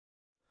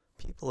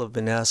People have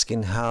been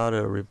asking how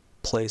to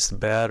replace the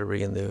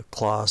battery in the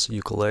KLOS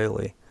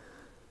ukulele.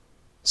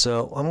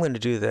 So I'm going to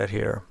do that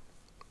here.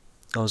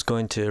 I was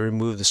going to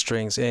remove the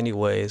strings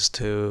anyways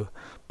to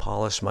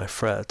polish my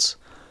frets.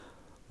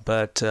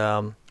 But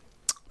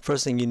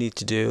first thing you need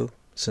to do,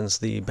 since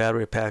the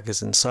battery pack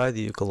is inside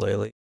the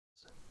ukulele,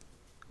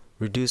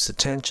 reduce the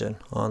tension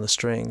on the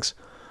strings.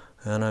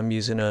 And I'm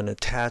using an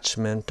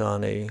attachment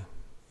on a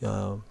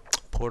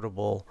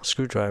portable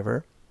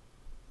screwdriver.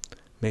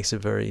 Makes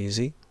it very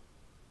easy.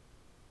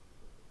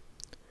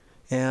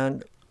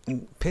 And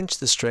pinch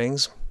the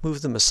strings,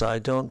 move them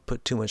aside, don't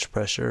put too much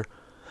pressure.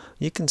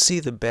 You can see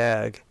the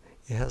bag,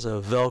 it has a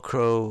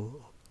Velcro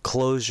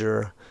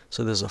closure,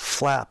 so there's a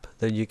flap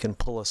that you can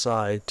pull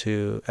aside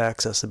to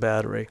access the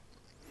battery.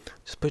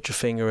 Just put your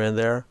finger in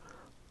there,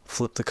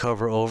 flip the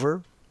cover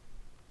over,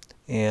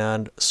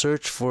 and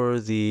search for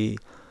the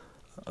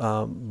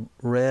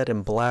red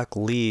and black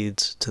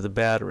leads to the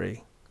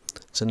battery.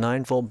 It's a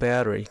 9-volt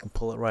battery, you can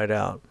pull it right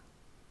out.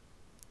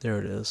 There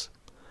it is.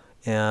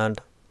 And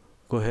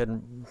go ahead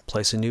and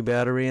place a new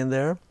battery in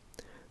there.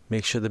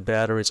 Make sure the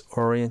battery is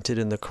oriented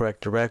in the correct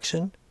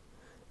direction.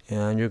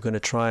 And you're going to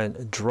try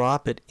and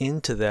drop it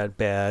into that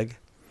bag.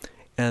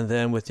 And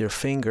then with your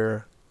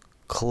finger,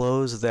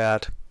 close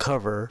that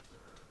cover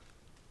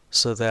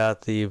so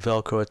that the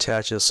Velcro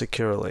attaches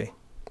securely.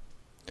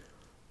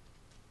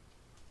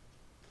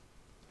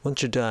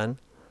 Once you're done,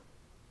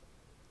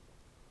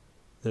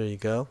 there you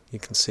go. You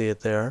can see it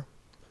there.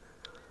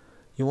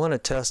 You want to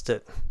test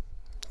it.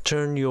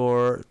 Turn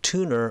your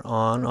tuner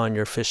on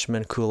your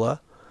Fishman Kula,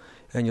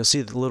 and you'll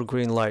see the little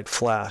green light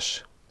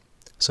flash.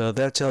 So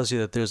that tells you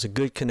that there's a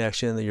good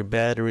connection, that your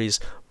battery's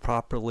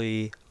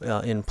properly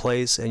in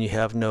place, and you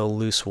have no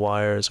loose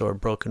wires or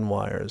broken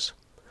wires.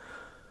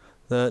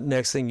 The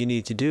next thing you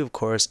need to do, of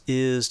course,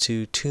 is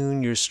to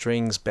tune your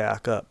strings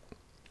back up.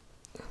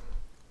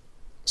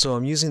 So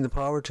I'm using the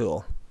power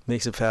tool.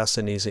 Makes it fast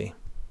and easy.